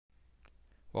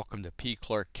Welcome to P.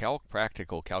 Clark Calc,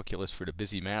 Practical Calculus for the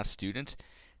Busy Math Student.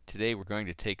 Today we're going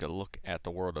to take a look at the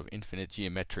world of infinite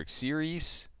geometric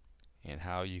series and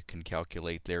how you can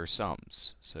calculate their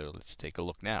sums. So let's take a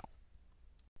look now.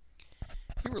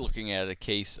 Here we're looking at a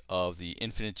case of the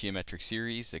infinite geometric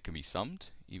series that can be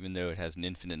summed, even though it has an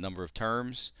infinite number of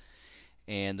terms.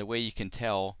 And the way you can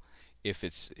tell if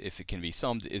it can be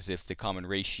summed is if the common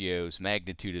ratio's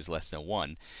magnitude is less than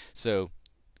 1. So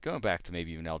going back to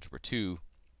maybe even Algebra 2,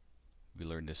 we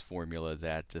learned this formula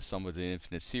that the sum of the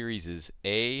infinite series is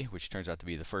a, which turns out to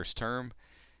be the first term,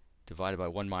 divided by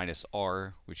 1 minus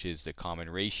r, which is the common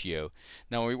ratio.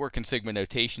 Now when we work in sigma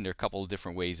notation, there are a couple of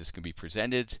different ways this can be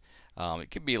presented.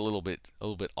 It can be a little bit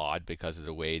odd because of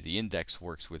the way the index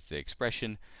works with the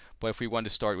expression, but if we want to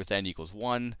start with n equals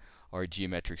 1, our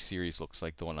geometric series looks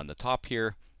like the one on the top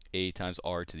here, a times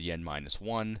r to the n minus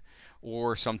 1,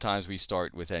 or sometimes we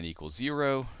start with n equals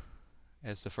 0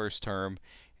 as the first term,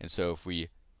 and so if we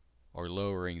are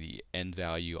lowering the n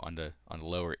value on the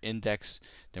lower index,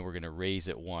 then we're going to raise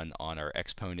it 1 on our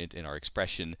exponent in our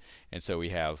expression, and so we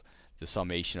have the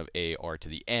summation of a r to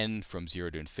the n from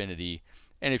 0 to infinity.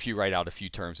 And if you write out a few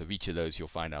terms of each of those, you'll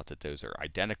find out that those are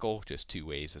identical, just two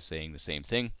ways of saying the same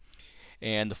thing,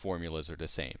 and the formulas are the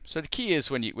same. So the key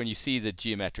is when you see the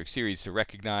geometric series to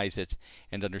recognize it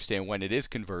and understand when it is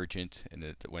convergent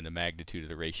and when the magnitude of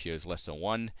the ratio is less than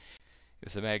 1.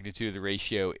 If the magnitude of the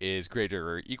ratio is greater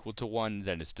or equal to 1,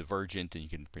 then it's divergent, and you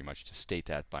can pretty much just state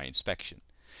that by inspection.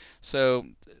 So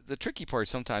the tricky part,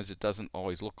 sometimes it doesn't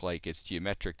always look like it's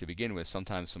geometric to begin with.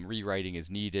 Sometimes some rewriting is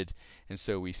needed, and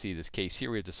so we see this case here.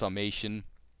 We have the summation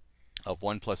of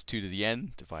 1 plus 2 to the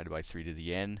n divided by 3 to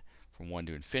the n from 1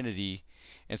 to infinity.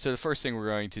 And so the first thing we're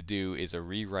going to do is a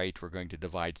rewrite. We're going to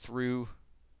divide through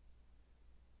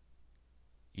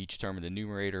each term in the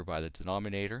numerator by the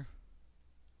denominator,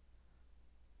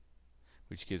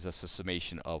 which gives us a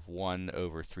summation of 1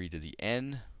 over 3 to the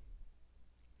n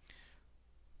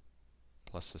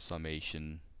plus the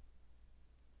summation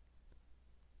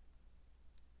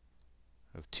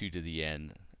of 2 to the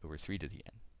n over 3 to the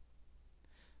n.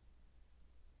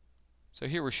 So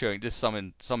here we're showing this sum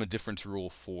and difference rule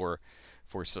for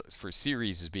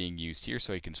series is being used here,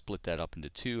 so you can split that up into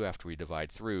 2 after we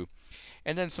divide through.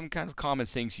 And then some kind of common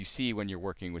things you see when you're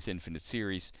working with infinite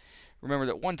series. Remember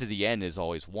that 1 to the n is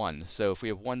always 1, so if we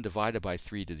have 1 divided by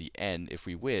 3 to the n, if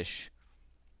we wish,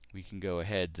 we can go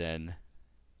ahead then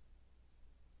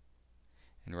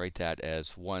and write that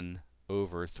as 1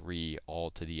 over 3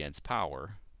 all to the nth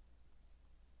power.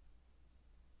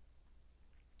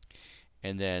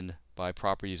 And then by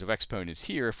properties of exponents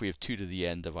here, if we have 2 to the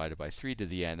n divided by 3 to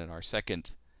the n in our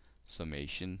second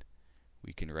summation,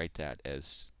 we can write that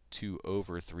as 2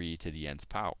 over 3 to the nth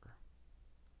power.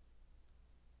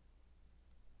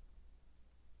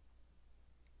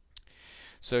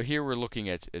 So here we're looking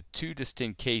at two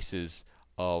distinct cases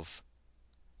of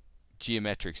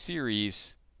geometric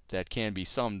series that can be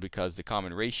summed because the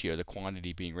common ratio, the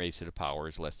quantity being raised to the power,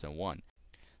 is less than 1.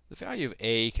 The value of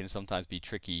a can sometimes be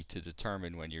tricky to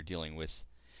determine when you're dealing with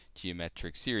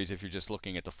geometric series if you're just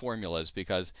looking at the formulas,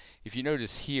 because if you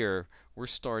notice here, we're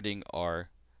starting our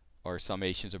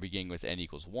summations are beginning with n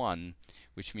equals 1,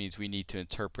 which means we need to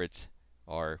interpret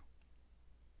our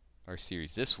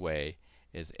series this way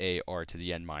as a r to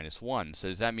the n minus 1. So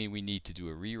does that mean we need to do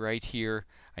a rewrite here?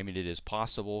 I mean, it is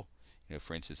possible. You know,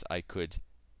 for instance, I could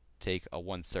take a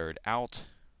 1/3 out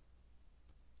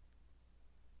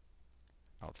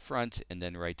front and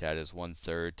then write that as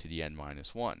 1/3 to the n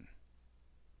minus 1.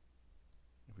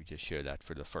 We just show that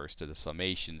for the first of the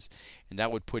summations, and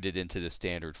that would put it into the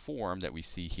standard form that we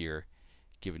see here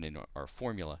given in our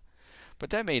formula. But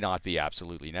that may not be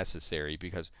absolutely necessary,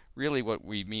 because really what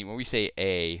we mean when we say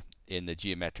a in the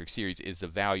geometric series is the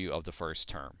value of the first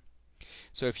term.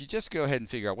 So if you just go ahead and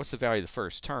figure out what's the value of the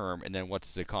first term and then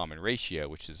what's the common ratio,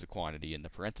 which is the quantity in the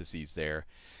parentheses there,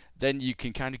 then you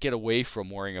can kind of get away from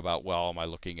worrying about, well, am I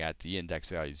looking at the index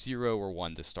value 0 or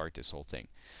 1 to start this whole thing.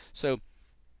 So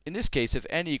in this case, if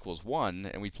n equals 1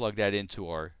 and we plug that into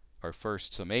our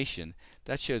first summation,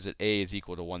 that shows that a is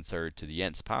equal to 1/3 to the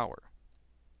nth power,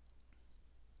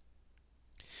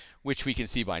 which we can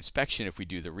see by inspection if we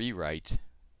do the rewrite,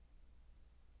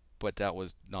 but that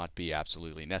would not be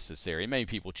absolutely necessary. Many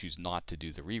people choose not to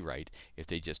do the rewrite if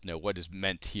they just know what is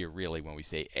meant here really when we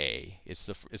say a. It's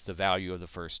the value of the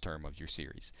first term of your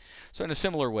series. So in a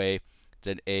similar way,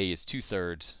 then a is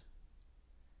 2/3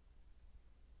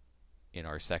 in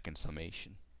our second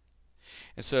summation.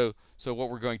 And so what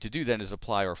we're going to do then is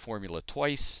apply our formula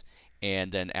twice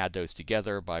and then add those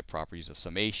together by properties of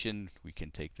summation. We can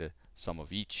take the sum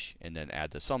of each and then add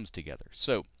the sums together.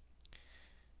 So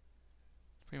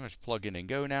pretty much plug in and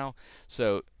go now.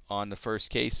 So on the first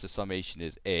case, the summation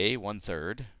is a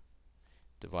 1/3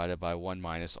 divided by 1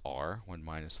 minus r, 1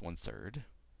 minus 1/3.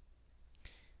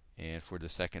 And for the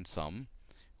second sum,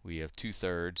 we have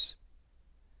 2/3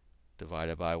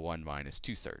 divided by 1 minus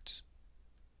 2/3.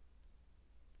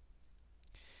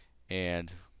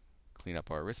 And clean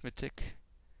up our arithmetic.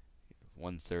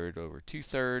 1/3 over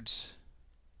 2/3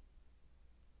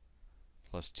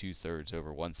 plus 2/3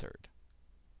 over 1/3.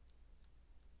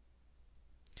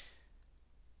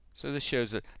 So this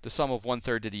shows that the sum of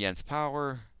 1/3 to the nth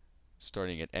power,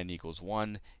 starting at n equals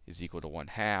 1, is equal to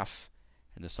 1/2,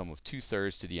 and the sum of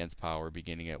 2/3 to the nth power,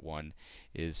 beginning at 1,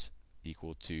 is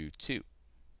equal to 2.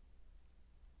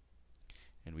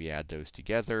 And we add those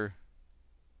together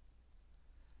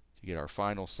to get our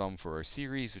final sum for our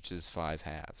series, which is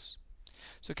 5/2.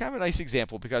 So kind of a nice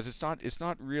example, because it's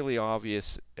not really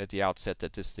obvious at the outset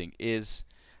that this thing is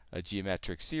a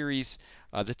geometric series.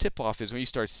 The tip-off is when you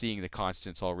start seeing the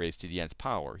constants all raised to the nth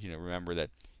power. Remember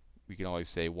that we can always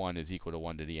say 1 is equal to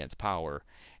 1 to the nth power.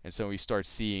 And so when we start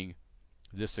seeing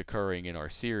this occurring in our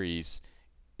series,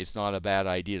 it's not a bad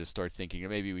idea to start thinking that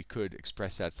maybe we could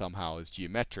express that somehow as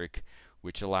geometric,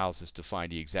 which allows us to find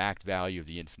the exact value of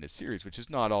the infinite series, which is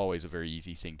not always a very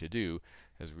easy thing to do,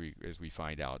 as we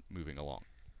find out moving along.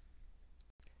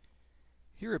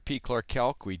 Here at P. Clark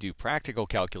Calc, we do practical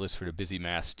calculus for the busy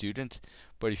math student,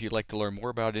 but if you'd like to learn more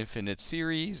about infinite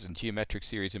series and geometric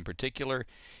series in particular,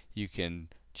 you can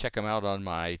check them out on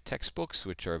my textbooks,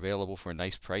 which are available for a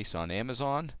nice price on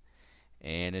Amazon.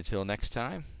 And until next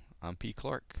time, I'm P.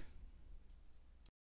 Clark.